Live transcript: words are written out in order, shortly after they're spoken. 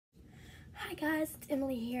Hi guys, it's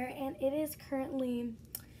Emily here, and it is currently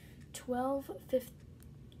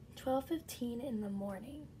 12:15 in the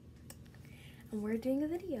morning, and we're doing a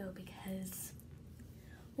video because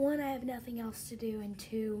one, I have nothing else to do, and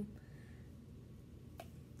two,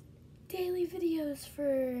 daily videos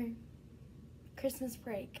for Christmas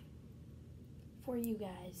break for you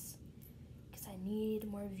guys, because I need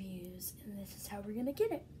more views, and this is how we're gonna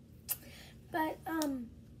get it. But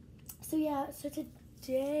so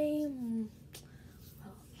today, well,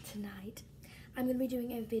 tonight, I'm gonna be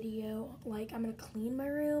doing a video. Like, I'm gonna clean my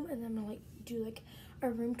room, and then I'm gonna do a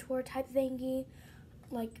room tour type thingy.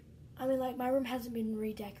 My room hasn't been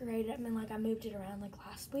redecorated. I moved it around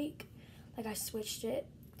last week. I switched it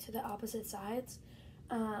to the opposite sides.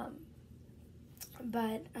 But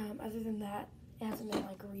other than that, it hasn't been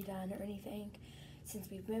redone or anything since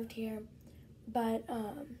we've moved here. But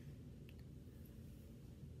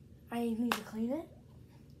I need to clean it,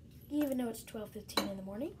 even though it's 12:15 in the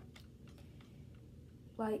morning.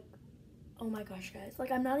 Oh my gosh, guys.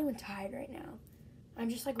 I'm not even tired right now. I'm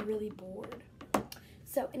just really bored.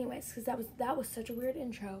 So anyways, because that was such a weird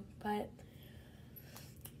intro, but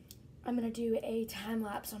I'm gonna do a time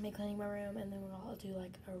lapse on me cleaning my room, and then I'll do a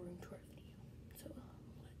room tour video. So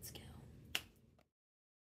let's go.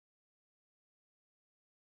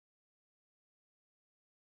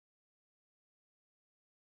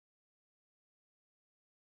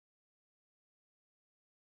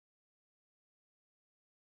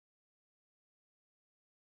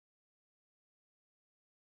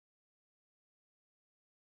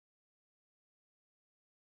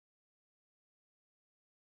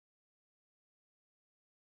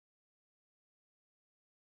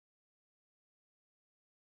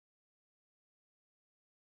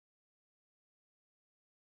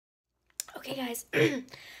 Okay guys,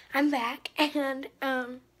 I'm back, and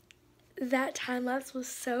that time lapse was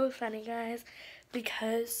so funny, guys,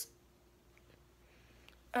 because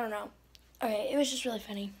I don't know. Okay, it was just really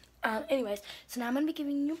funny. Anyways, so now I'm gonna be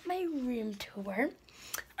giving you my room tour,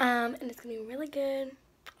 and it's gonna be really good.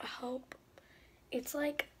 I hope it's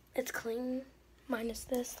clean, minus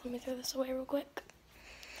this. Let me throw this away real quick.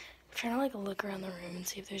 I'm trying to look around the room and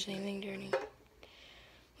see if there's anything dirty,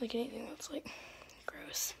 anything that's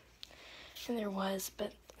gross. And there was,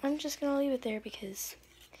 but I'm just gonna leave it there because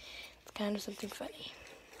it's kind of something funny.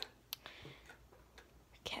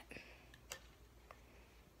 Okay.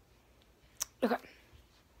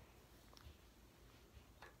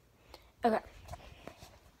 Okay.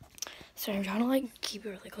 So I'm trying to keep it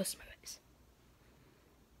really close to my face.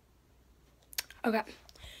 Okay.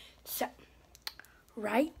 So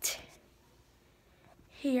right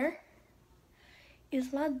here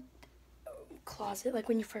is my closet.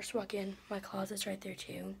 When you first walk in, my closet's right there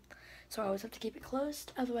too. So I always have to keep it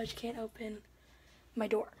closed, otherwise you can't open my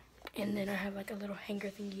door. And then I have a little hanger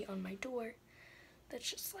thingy on my door that's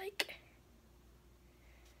just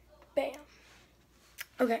bam.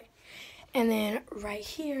 Okay. And then right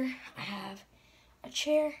here I have a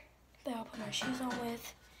chair that I'll put my shoes on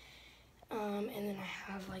with. And then I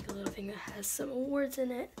have a little thing that has some awards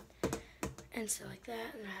in it and stuff like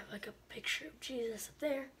that. And I have a picture of Jesus up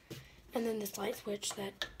there. And then this light switch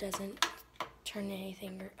that doesn't turn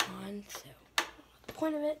anything on, so I don't know the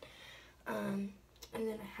point of it. And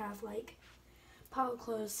then I have pile of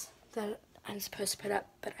clothes that I'm supposed to put up,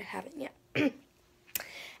 but I haven't yet.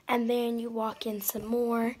 And then you walk in some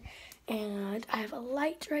more, and I have a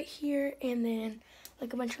light right here, and then a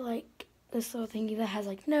bunch of this little thingy that has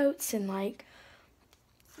notes and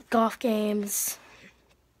golf games,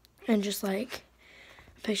 and just a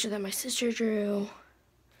picture that my sister drew.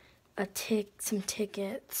 Some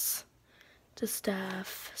tickets to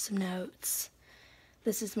stuff, some notes.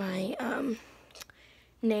 This is my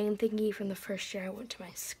name thingy from the first year I went to my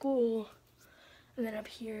school. And then up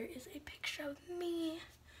here is a picture of me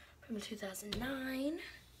from 2009.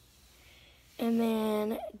 And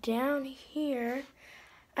then down here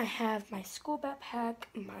I have my school backpack,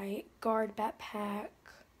 my guard backpack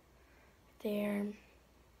there,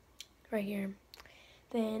 right here.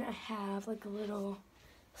 Then I have a little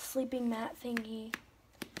sleeping mat thingy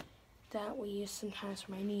that we use sometimes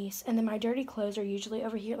for my niece. And then my dirty clothes are usually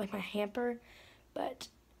over here, my hamper, but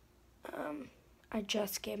I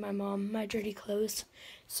just gave my mom my dirty clothes,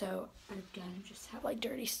 so I'm gonna just have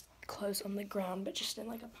dirty clothes on the ground, but just in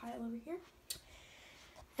a pile over here.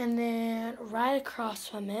 And then right across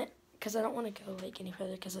from it, because I don't want to go any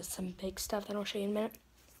further because it's some big stuff that I'll show you in a minute,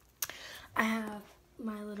 I have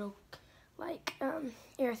my little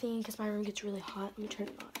air thing, because my room gets really hot. Let me turn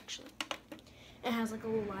it on, actually. It has a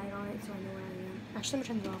little light on it, so I know where I am. Actually, I'm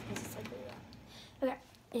gonna turn it off because it's really loud. Okay,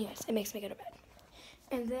 anyways, it makes me go to bed.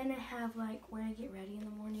 And then I have like where I get ready in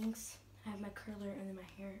the mornings. I have my curler and then my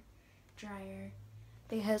hair dryer.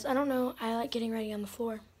 Because I don't know, I like getting ready on the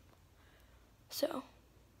floor. So,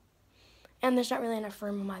 and there's not really enough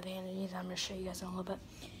room on my vanities. I'm going to show you guys in a little bit.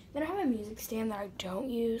 Then I have a music stand that I don't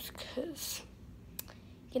use because,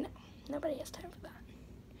 you know, nobody has time for that.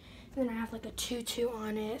 And then I have like a tutu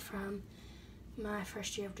on it from my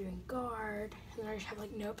first year of doing guard. And then I just have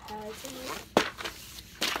like notepads and like,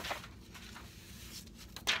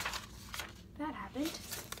 that happened.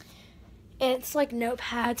 It's like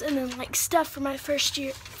notepads and then like stuff from my first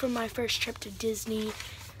year, from my first trip to Disney.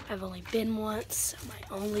 I've only been once,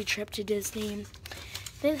 my only trip to Disney.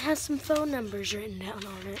 Then it has some phone numbers written down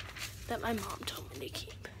on it that my mom told me to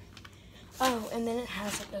keep. Oh, and then it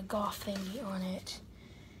has like a golf thingy on it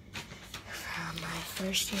from my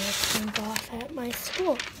first year of playing golf at my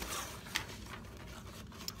school.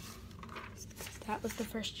 That was the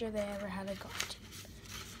first year they ever had a golf team.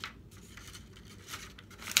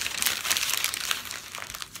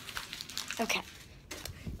 Okay,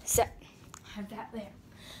 so I have that there.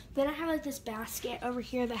 Then I have like this basket over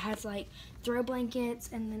here that has like throw blankets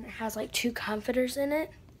and then it has like 2 comforters in it.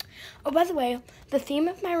 Oh, by the way, the theme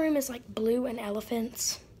of my room is like blue and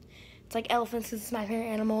elephants. It's like elephants is my favorite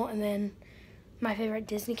animal, and then my favorite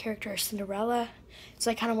Disney character is Cinderella.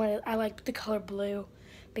 So I kind of wanted, I like the color blue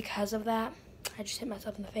because of that. I just hit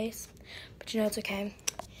myself in the face, but you know, it's okay.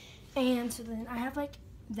 And so then I have like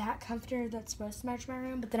that comforter that's supposed to match my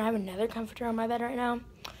room, but then I have another comforter on my bed right now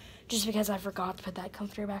just because I forgot to put that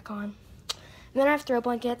comforter back on. And then I have throw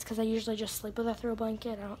blankets because I usually just sleep with a throw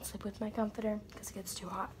blanket. I don't sleep with my comforter because it gets too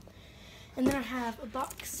hot. And then I have a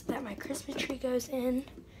box that my Christmas tree goes in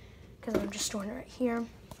because I'm just storing it right here.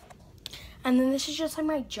 And then this is just like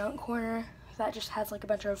my junk corner that just has like a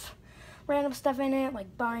bunch of random stuff in it,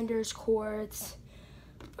 like binders, cords,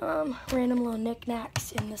 random little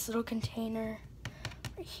knickknacks in this little container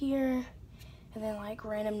right here, and then like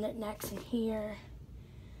random knickknacks in here.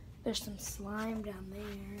 There's some slime down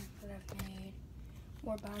there that I've made,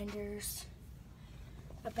 more binders,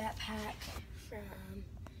 a backpack from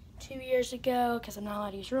 2 years ago because I'm not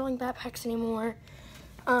allowed to use rolling backpacks anymore.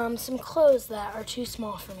 Some clothes that are too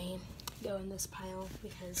small for me go in this pile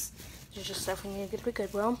because there's just stuff we need to get to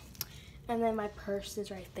Goodwill. And then my purse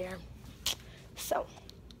is right there. So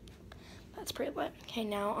that's pretty lit. Okay,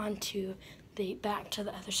 now on to the back to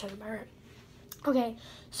the other side of my room. Okay,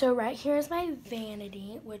 so right here is my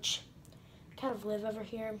vanity, which I kind of live over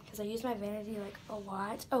here because I use my vanity like a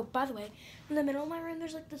lot. Oh, by the way, in the middle of my room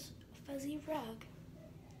there's like this fuzzy rug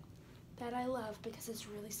that I love because it's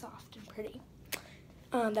really soft and pretty.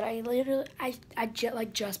 That I literally,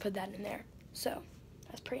 just put that in there. So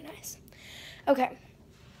that's pretty nice. Okay,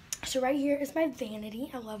 so right here is my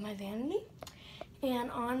vanity. I love my vanity.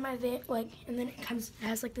 And on my and then it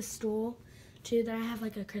has like the stool too that I have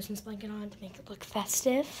like a Christmas blanket on to make it look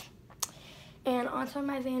festive. And on top of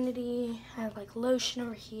my vanity, I have like lotion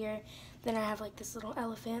over here. Then I have like this little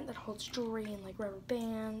elephant that holds jewelry and like rubber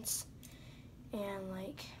bands and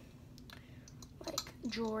like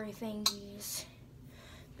jewelry thingies.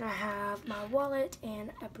 And I have my wallet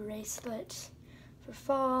and a bracelet for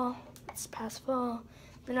fall. It's past fall.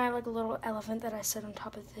 Then I have like a little elephant that I set on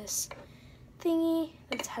top of this thingy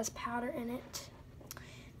that has powder in it.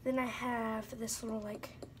 Then I have this little like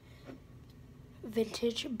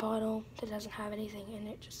vintage bottle that doesn't have anything in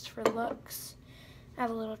it, just for looks. I have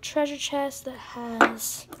a little treasure chest that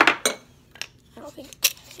has, I don't think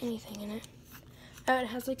anything in it. Oh, it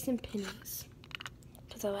has like some pennies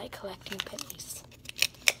because I like collecting pennies.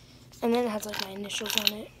 And then it has like my initials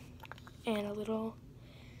on it and a little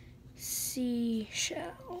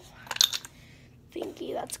seashell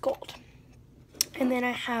thingy that's gold. And then I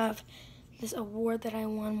have this award that I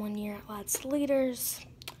won one year at Lads Leaders.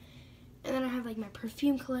 And then I have like my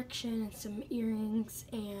perfume collection and some earrings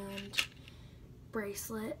and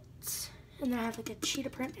bracelets. And then I have like a cheetah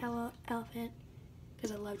print elephant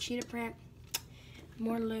because I love cheetah print.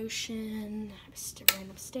 More lotion, a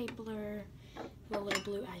random stapler, a little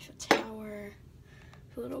blue Eiffel Tower,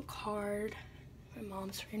 a little card my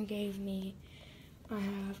mom's friend gave me. I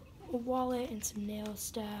have a wallet and some nail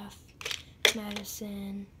stuff,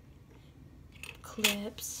 medicine,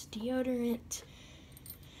 clips, deodorant,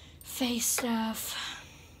 face stuff,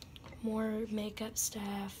 more makeup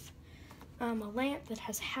stuff, a lamp that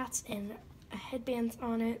has hats and headbands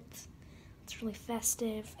on it. It's really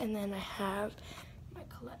festive. And then I have my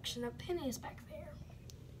collection of pennies back there.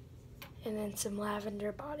 And then some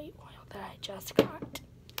lavender body oil that I just got.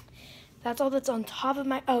 That's all that's on top of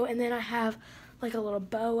my, oh, and then I have like a little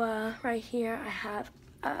boa right here. I have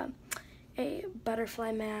a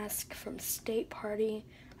butterfly mask from State Party.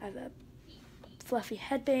 I have a fluffy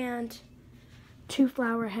headband, 2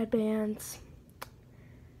 flower headbands,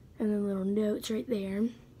 and then little notes right there.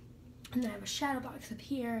 And then I have a shadow box up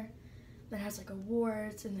here that has like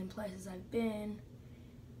awards and then places I've been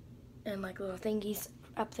and like little thingies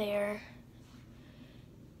up there.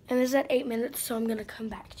 And this is at 8 minutes, so I'm gonna come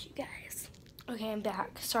back to you guys. Okay, I'm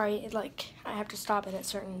back. Sorry, I have to stop it at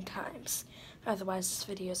certain times. Otherwise, this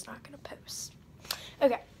video is not gonna post.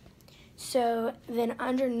 Okay, so then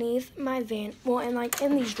underneath my van, well, and like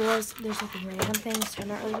in these drawers, there's like random things, so I'm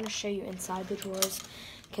not really gonna show you inside the drawers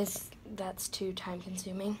because that's too time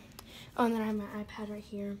consuming. Oh, and then I have my iPad right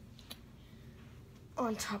here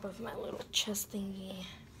on top of my little chest thingy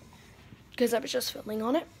because I was just filming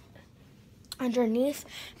on it. Underneath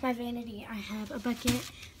my vanity, I have a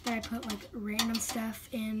bucket that I put like random stuff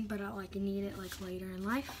in, but I'll like need it like later in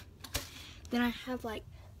life. Then I have like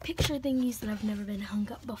picture thingies that I've never been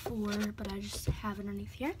hung up before, but I just have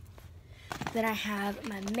underneath here. Then I have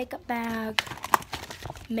my makeup bag,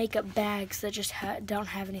 makeup bags that just don't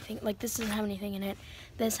have anything. Like this doesn't have anything in it.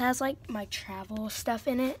 This has like my travel stuff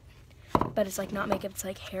in it, but it's like not makeup, it's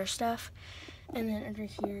like hair stuff. And then under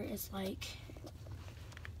here is like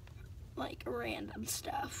random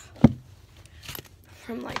stuff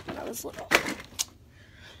from like when I was little.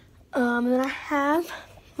 And then I have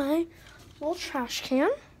my little trash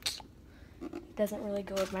can. Doesn't really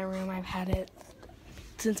go with my room. I've had it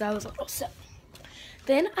since I was little. So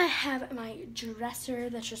then I have my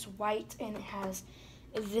dresser that's just white and it has,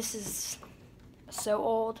 this is so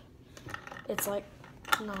old, it's like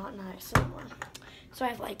not nice anymore. So I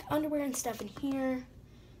have like underwear and stuff in here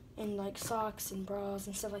and like socks and bras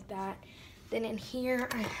and stuff like that. Then in here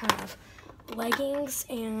I have leggings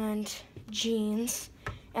and jeans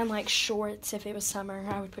and like shorts. If it was summer,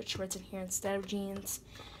 I would put shorts in here instead of jeans.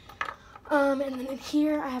 And then in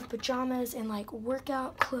here I have pajamas and like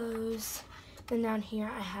workout clothes. Then down here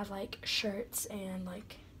I have like shirts and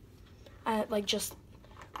like just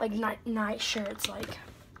like night shirts, like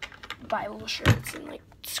Bible shirts and like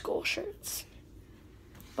school shirts,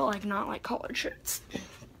 but like not like collared shirts.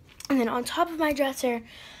 And then on top of my dresser,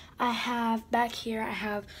 I have back here, I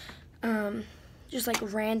have just like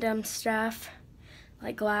random stuff,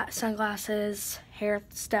 like sunglasses, hair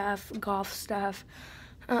stuff, golf stuff,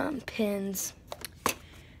 pins.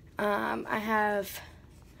 I have,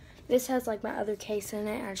 this has like my other case in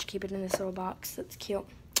it. I just keep it in this little box. That's cute.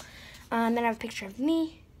 Then I have a picture of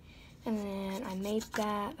me, and then I made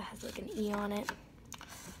that. That has like an E on it.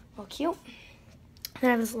 Well, cute. Then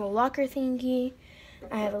I have this little locker thingy.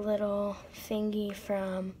 I have a little thingy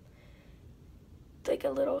from, like a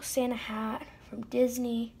little Santa hat from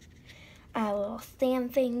Disney. I have a little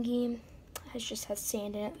sand thingy. It just has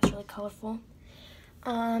sand in it. It's really colorful.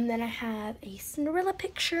 Then I have a Cinderella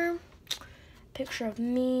picture of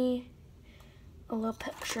me, a little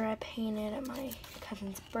picture I painted at my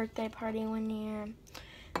cousin's birthday party one year.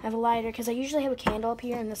 I have a lighter because I usually have a candle up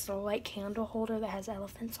here and this little white candle holder that has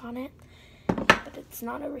elephants on it, but it's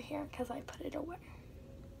not over here because I put it away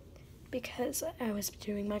because I was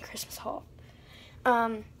doing my Christmas haul.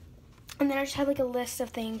 And then I just have like a list of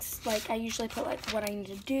things, like I usually put like what I need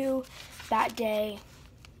to do that day,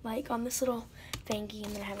 like on this little thingy,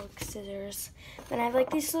 and then I have like scissors. Then I have like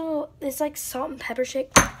this like salt and pepper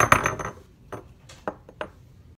shake.